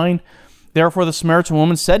 verse 9. Therefore the Samaritan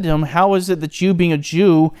woman said to him, "How is it that you, being a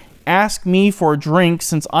Jew, ask me for a drink,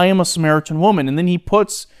 since I am a Samaritan woman?" And then he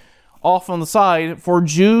puts off on the side, "For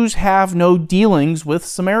Jews have no dealings with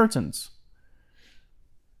Samaritans."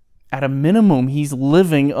 At a minimum, he's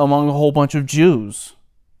living among a whole bunch of Jews.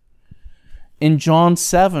 In John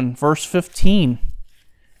 7, verse 15,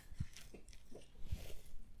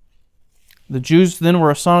 the Jews then were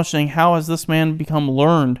astonished, saying, "How has this man become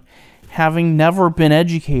learned, having never been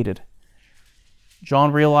educated?"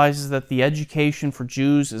 John realizes that the education for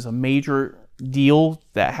Jews is a major deal,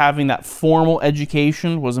 that having that formal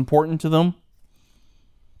education was important to them.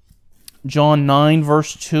 John 9,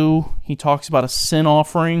 verse 2, he talks about a sin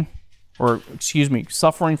offering,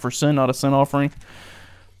 suffering for sin, not a sin offering.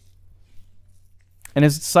 And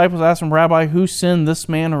his disciples asked him, "Rabbi, who sinned, this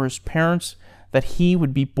man or his parents, that he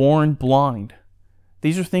would be born blind?"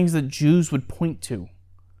 These are things that Jews would point to.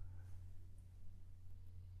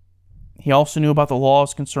 He also knew about the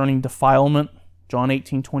laws concerning defilement. John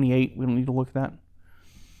 18:28. We don't need to look at that.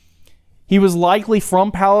 He was likely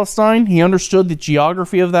from Palestine. He understood the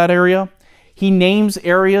geography of that area. He names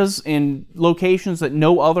areas and locations that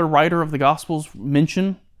no other writer of the Gospels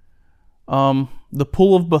mention. The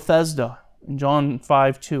Pool of Bethesda in John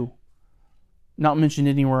 5:2. Not mentioned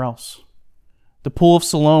anywhere else. The Pool of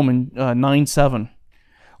Siloam in 9:7.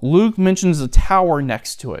 Luke mentions a tower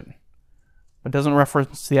next to it, but doesn't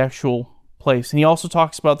reference the actual place. And he also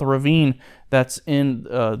talks about the ravine that's in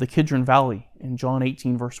the Kidron Valley in John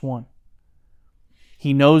 18, verse 1.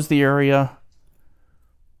 He knows the area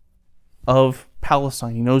of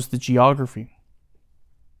Palestine. He knows the geography.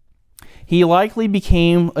 He likely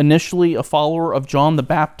became initially a follower of John the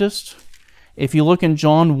Baptist. If you look in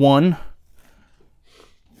John 1,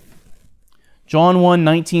 John 1,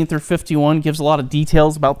 19 through 51 gives a lot of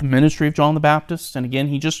details about the ministry of John the Baptist. And again,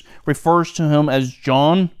 he just refers to him as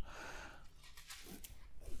John.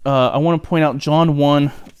 I want to point out John 1,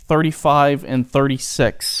 35 and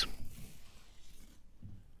 36.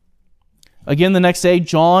 Again, the next day,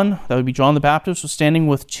 John, that would be John the Baptist, was standing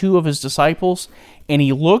with two of his disciples, and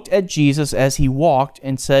he looked at Jesus as he walked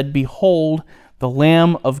and said, "Behold, the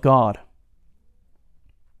Lamb of God."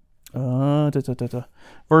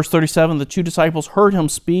 Verse 37, the two disciples heard him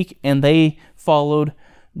speak, and they followed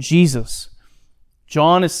Jesus.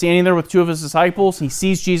 John is standing there with two of his disciples. He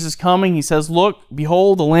sees Jesus coming. He says, "Look,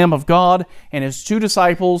 behold, the Lamb of God." And his two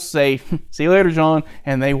disciples say, "See you later, John,"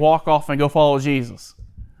 and they walk off and go follow Jesus.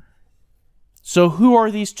 So who are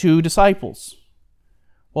these two disciples?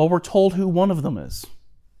 Well, we're told who one of them is.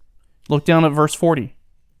 Look down at verse 40.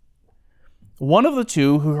 One of the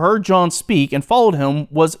two who heard John speak and followed him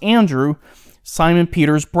was Andrew, Simon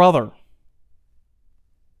Peter's brother.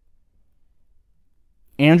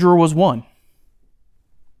 Andrew was one.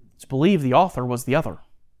 It's believed the author was the other.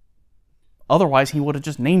 Otherwise, he would have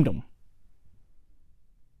just named him.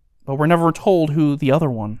 But we're never told who the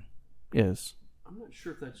other one is. I'm not not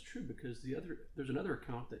sure if that's true, because there's another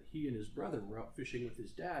account that he and his brother were out fishing with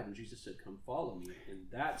his dad, and Jesus said, "Come follow me," and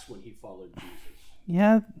that's when he followed Jesus.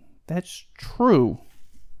 Yeah, that's true.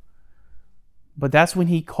 But that's when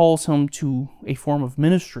he calls him to a form of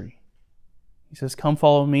ministry. He says, "Come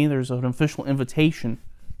follow me." There's an official invitation.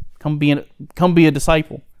 Come be a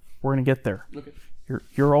disciple. We're going to get there. Okay.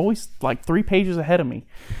 You're always like 3 pages ahead of me.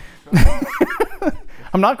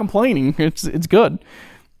 I'm not complaining. It's good.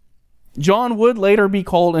 John would later be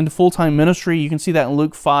called into full-time ministry. You can see that in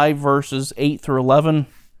Luke 5, verses 8 through 11.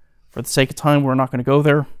 For the sake of time, we're not going to go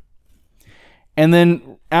there. And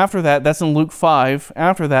then after that, that's in Luke 5.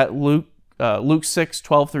 After that, Luke 6,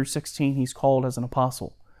 12 through 16, he's called as an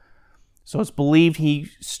apostle. So it's believed he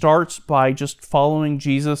starts by just following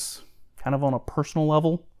Jesus kind of on a personal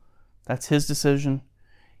level. That's his decision.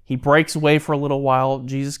 He breaks away for a little while.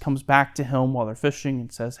 Jesus comes back to him while they're fishing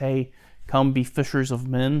and says, "Hey, come be fishers of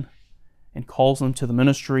men," and calls them to the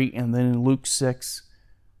ministry. And then in Luke 6,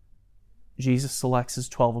 Jesus selects his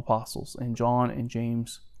 12 apostles, and John and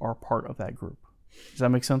James are part of that group. Does that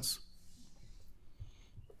make sense?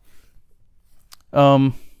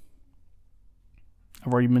 I've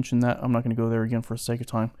already mentioned that. I'm not going to go there again for the sake of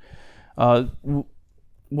time.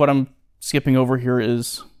 What I'm skipping over here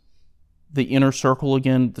is the inner circle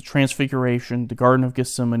again, the transfiguration, the Garden of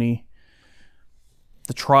Gethsemane,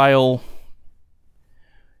 the trial.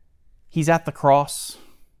 He's at the cross,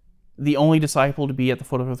 the only disciple to be at the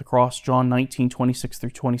foot of the cross, John 19, 26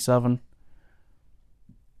 through 27.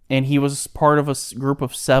 And he was part of a group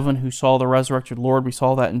of 7 who saw the resurrected Lord. We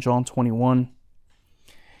saw that in John 21.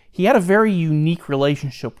 He had a very unique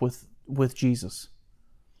relationship with Jesus.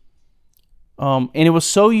 And it was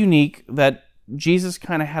so unique that Jesus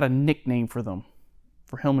kind of had a nickname for them,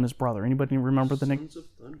 for him and his brother. Anybody remember the nickname? Sons of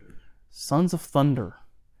Thunder. Sons of Thunder.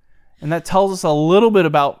 And that tells us a little bit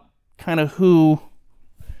about kind of who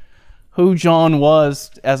John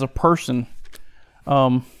was as a person.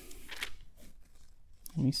 Let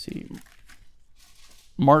me see.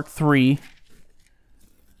 Mark 3,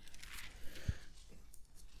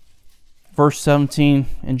 verse 17.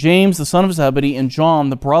 And James, the son of Zebedee, and John,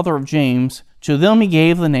 the brother of James, to them he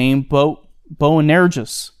gave the name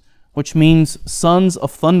Boanerges, which means sons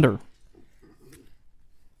of thunder.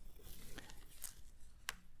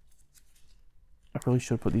 I really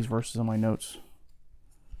should put these verses in my notes.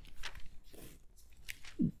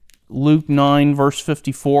 Luke 9, verse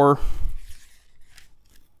 54.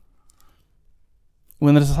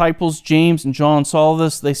 When the disciples James and John saw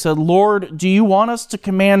this, they said, "Lord, do you want us to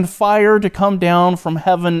command fire to come down from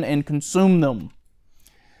heaven and consume them?"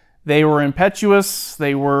 They were impetuous,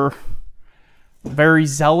 they were very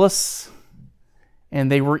zealous,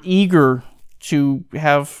 and they were eager to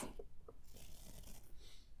have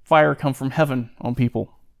fire come from heaven on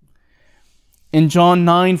people. In John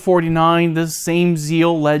 9:49, this same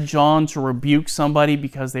zeal led John to rebuke somebody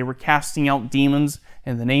because they were casting out demons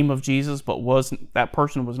in the name of Jesus, but that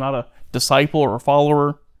person was not a disciple or a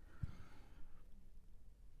follower.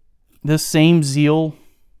 This same zeal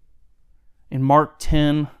in Mark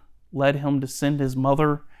 10 led him to send his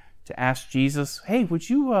mother to ask Jesus, "Hey, would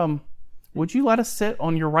you let us sit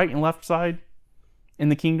on your right and left side in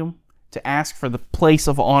the kingdom?" To ask for the place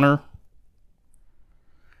of honor.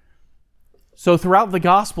 So throughout the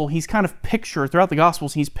gospel, he's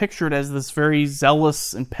pictured as this very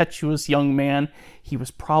zealous, impetuous young man. He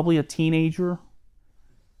was probably a teenager.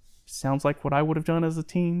 Sounds like what I would have done as a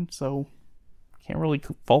teen, so can't really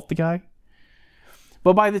fault the guy.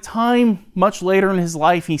 But by the time, much later in his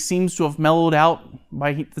life, he seems to have mellowed out.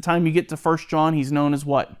 By the time you get to 1 John, he's known as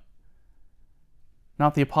what?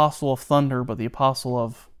 Not the apostle of thunder, but the apostle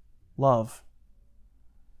of love.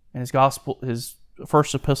 And his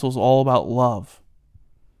first epistle is all about love.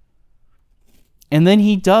 And then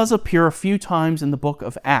he does appear a few times in the book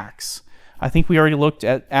of Acts. I think we already looked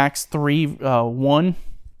at Acts 3:1,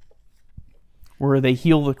 where they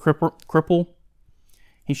heal the cripple.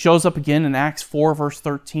 He shows up again in Acts 4, verse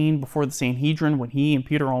 13, before the Sanhedrin when he and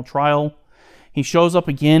Peter are on trial. He shows up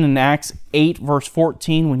again in Acts 8, verse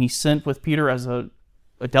 14, when he's sent with Peter as a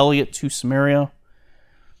delegate to Samaria.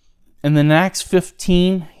 And then in Acts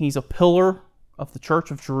 15, he's a pillar of the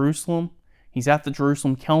church of Jerusalem. He's at the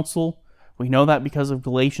Jerusalem Council. We know that because of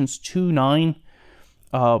Galatians 2:9.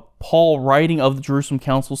 Paul, writing of the Jerusalem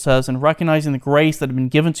Council, says, "And recognizing the grace that had been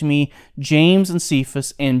given to me, James and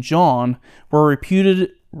Cephas and John were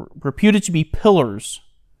reputed to be pillars."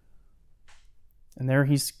 And there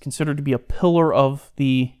he's considered to be a pillar of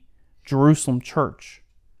the Jerusalem church.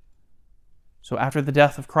 So after the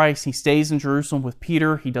death of Christ, he stays in Jerusalem with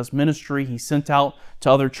Peter. He does ministry. He's sent out to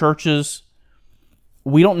other churches.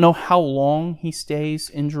 We don't know how long he stays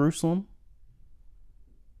in Jerusalem.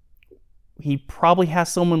 He probably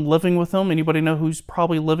has someone living with him. Anybody know who's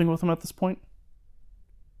probably living with him at this point?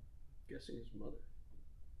 Guessing his mother.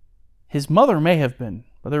 His mother may have been,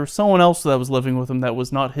 but there was someone else that was living with him that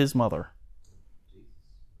was not his mother.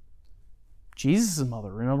 Jesus'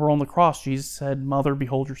 mother. Remember on the cross, Jesus said, "Mother,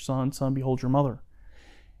 behold your son, son, behold your mother."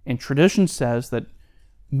 And tradition says that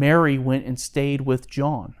Mary went and stayed with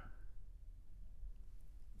John.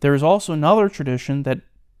 There is also another tradition that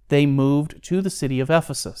they moved to the city of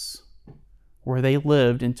Ephesus, where they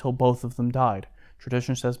lived until both of them died.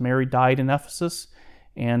 Tradition says Mary died in Ephesus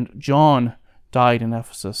and John died in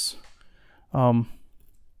Ephesus.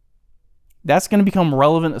 That's going to become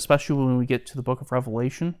relevant, especially when we get to the book of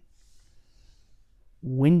Revelation.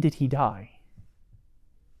 When did he die?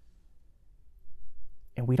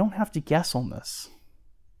 And we don't have to guess on this.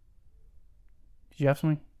 Did you have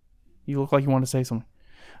something? You look like you want to say something.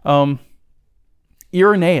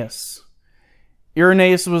 Irenaeus.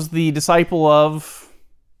 Irenaeus was the disciple of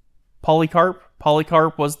Polycarp.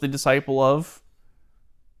 Polycarp was the disciple of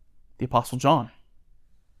the Apostle John.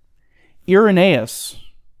 Irenaeus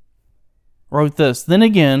wrote this: "Then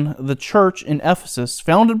again, the church in Ephesus,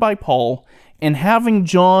 founded by Paul, and having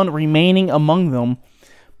John remaining among them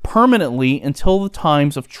permanently until the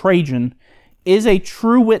times of Trajan, is a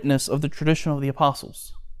true witness of the tradition of the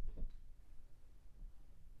apostles."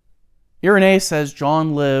 Irenaeus says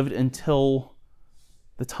John lived until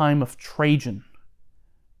the time of Trajan.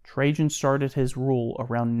 Trajan started his rule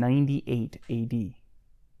around 98 AD.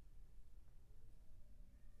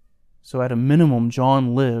 So at a minimum,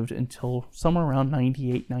 John lived until somewhere around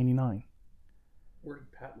 98, 99. Where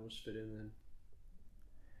did Patmos fit in then?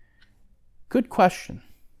 Good question.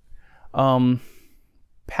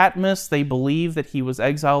 Patmos, they believe that he was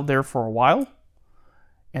exiled there for a while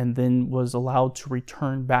and then was allowed to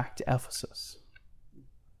return back to Ephesus.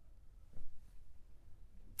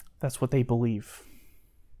 That's what they believe.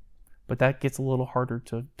 But that gets a little harder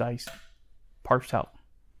to parse out.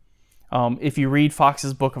 If you read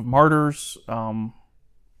Fox's Book of Martyrs,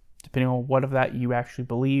 depending on what of that you actually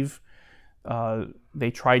believe,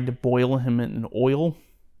 they tried to boil him in oil.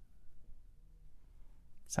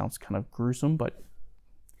 Sounds kind of gruesome, but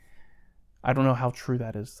I don't know how true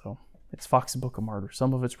that is, though. It's Fox's Book of Martyrs.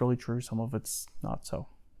 Some of it's really true, some of it's not so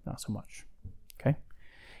much. Okay?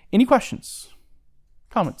 Any questions?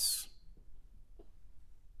 Comments?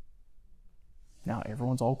 Now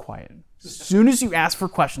everyone's all quiet. As soon as you ask for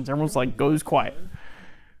questions, everyone's like goes quiet.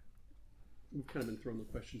 We've kind of been throwing the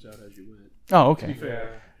questions out as you went. Oh, okay.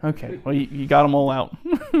 Okay. Well, you got them all out.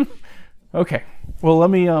 Okay. Well, let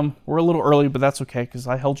me. We're a little early, but that's okay because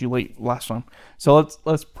I held you late last time. So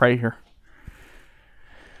let's pray here.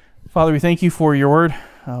 Father, we thank you for your word.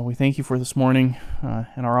 We thank you for this morning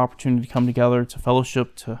and our opportunity to come together to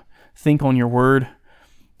fellowship, to think on your word.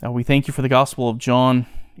 We thank you for the Gospel of John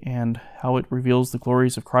and how it reveals the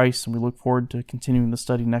glories of Christ, and we look forward to continuing the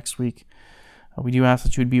study next week. We do ask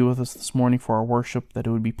that you would be with us this morning for our worship, that it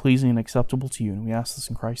would be pleasing and acceptable to you, and we ask this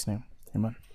in Christ's name. Amen.